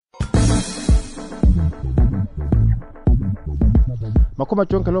Makoma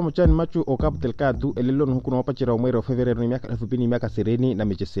chonka lo mchani Madjhu o Cabo Delgado elelo hukuno wapachira umwere wa Febrero miaka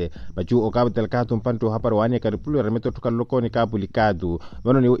 2020 Madjhu o Cabo Delgado mpanto hapari wane karipulu remeto tukaloko ni Cabo Delgado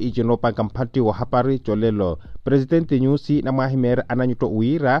wano niwo ije no panka mpati wa hapari cholelo Presidente Nyusi na mahimera ananyuto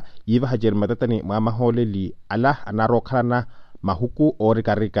uira yiva hajer matatani mamaholeli ala anarokhalana mahuku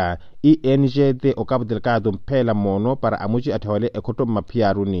orikarika INGD o Cabo Delgado mphela mono para amuji athawale ekoto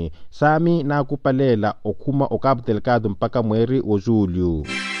mapiaruni sami na kupalela okuma o Cabo Delgado mpaka mweri o julho.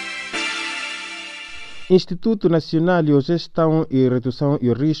 Instituto Nacional de Gestão e Redução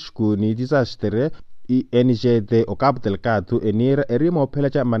e Risco ni Desastre INGD o Cabo Delgado enira erimo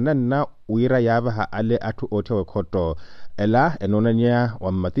phela manana uira yava ha ale atu othewe khoto ela enonania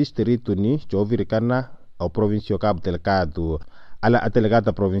wa matistritu ni jovirikana ao província Cabo Delgado ala a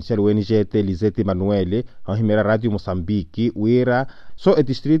delegada provincial UNGT Lizete Manuele ao himera Radio Moçambique uira so e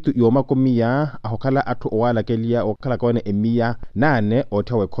distrito ioma komia ahokala atu oala kelia okala kone emia nane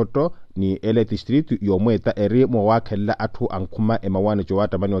othewe khoto ni ele distrito iomweta eri mowakela atu ankuma emawane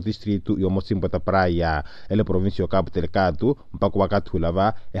jowata mani o distrito iomosimbo praia ele provincia Cabo Delgado mpaka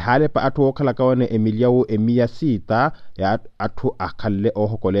wakathulava ehale pa atu okala kone emiliao emia sita ya atu akalle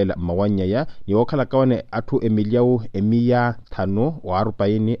ohokolela mawanyaya ni okala kone atu emiliao emia tano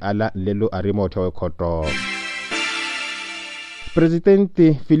warupaini ala lelo arimo othewe khoto.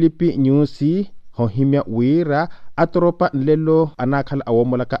 Presidente Filipe Nyusi hohimia uira atoropa lelo anakhala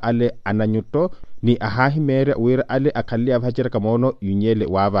awomolaka ale ananyuto ni ahahimere uira ale akhalia bhajira kamono yunyele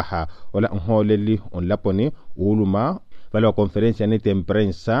wabaha ola nholeli onlaponi uluma vale wa konferensia ni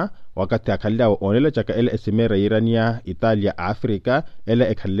temprensa wakati akhalia onela chaka ele esimera irania Italia Africa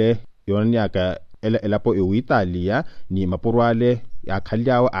ele ekhale yonia ka ele elapo e Italia ni mapurwale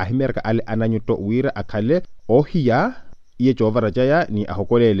akhalia ahimerka ale ananyuto uira akhale ohia iye jovarajaya ni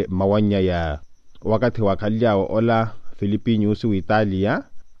ahokolele mawanyaya wakati wakaliao ola Filipinos u Italia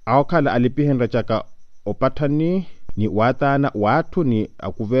awakhala alipihenra chaka opathani ni watana watu ni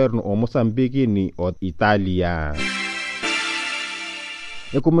a governo o Moçambique ni o Italia.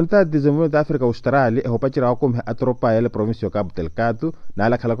 E Comunidade de Desenvolvimento da África Austral ehopachira wakomhe atropa ele província Cabo Delgado na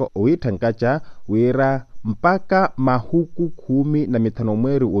ala khalako uithankacha wira mpaka mahuku 15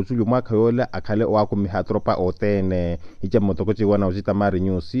 mweri o julho mwaka yola akhale wakomhe atropa otene ija motokochi wana uzita mari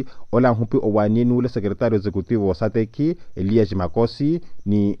nyusi ola hupi owanini ule secretario executivo wa SADC Elias Makosi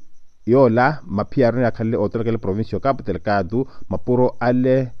ni yola mapiaruni akhale otele província Cabo Delgado mapuro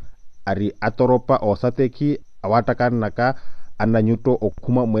ale ari atropa o SADC awatakanaka ananyuto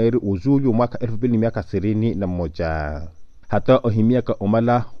okuma mweri ujulho mwaka 2021 hata ohimiaka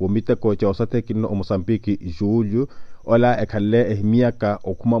omala womiteko cha osateki no Moçambique julho ola ekhale ehimiaka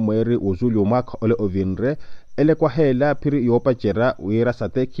okuma mweri ujulho mwaka ole ovinre ele kwa hela piri yopachera uira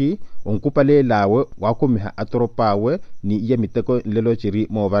sateki onkupale lawe wakumiha atropawe ni iya miteko lelo chiri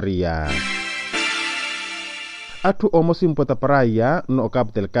movaria atu omosimpo praia no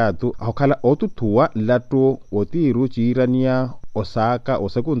Cabo Delgado ahokala otutua lato otiru chirania Osaka o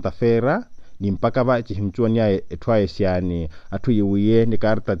segunda-feira ni mpaka ba chihimchuania etwae siani atu yiwie ni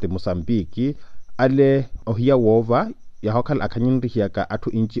karta de Moçambique ale ohia wova ya hokala akanyinrihia ka atu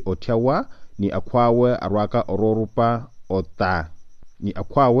inchi otiawa ni akwawe arwaka ororupa ota ni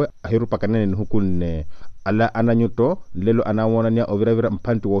akwawe ahirupa kanene ni hukunne ala ananyuto lelo anawonania oviravira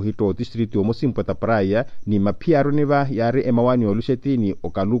mpanti wo hito distrito o Mosimpo praia ni mapiaru niva yari emawani olusheti ni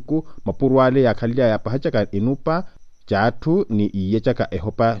okaluku mapurwale ya khalia ya pahachaka inupa jatu ni iyechaka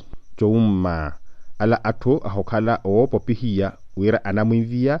ehopa chouma ala atu ahokhala o popihia wira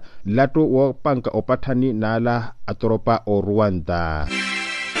anamwivia lato wo panka opathani nala atoropa o Rwanda.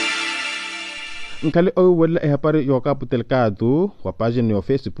 Nkali wala ehapari yo Cabo Delgado wa pagina yo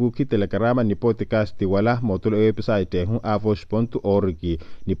Facebook, Telegrama ni podcast wala motulo website avos.org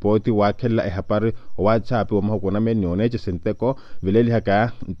ni poti wakela ehapari WhatsApp wa mahokona meni oneche senteko vileli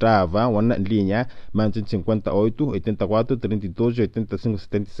haka ntava wana linha mantin 58 84 32 85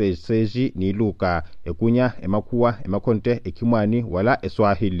 76 ni luka ekunya emakuwa emakonte ekimwani wala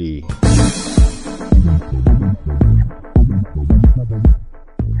eswahili.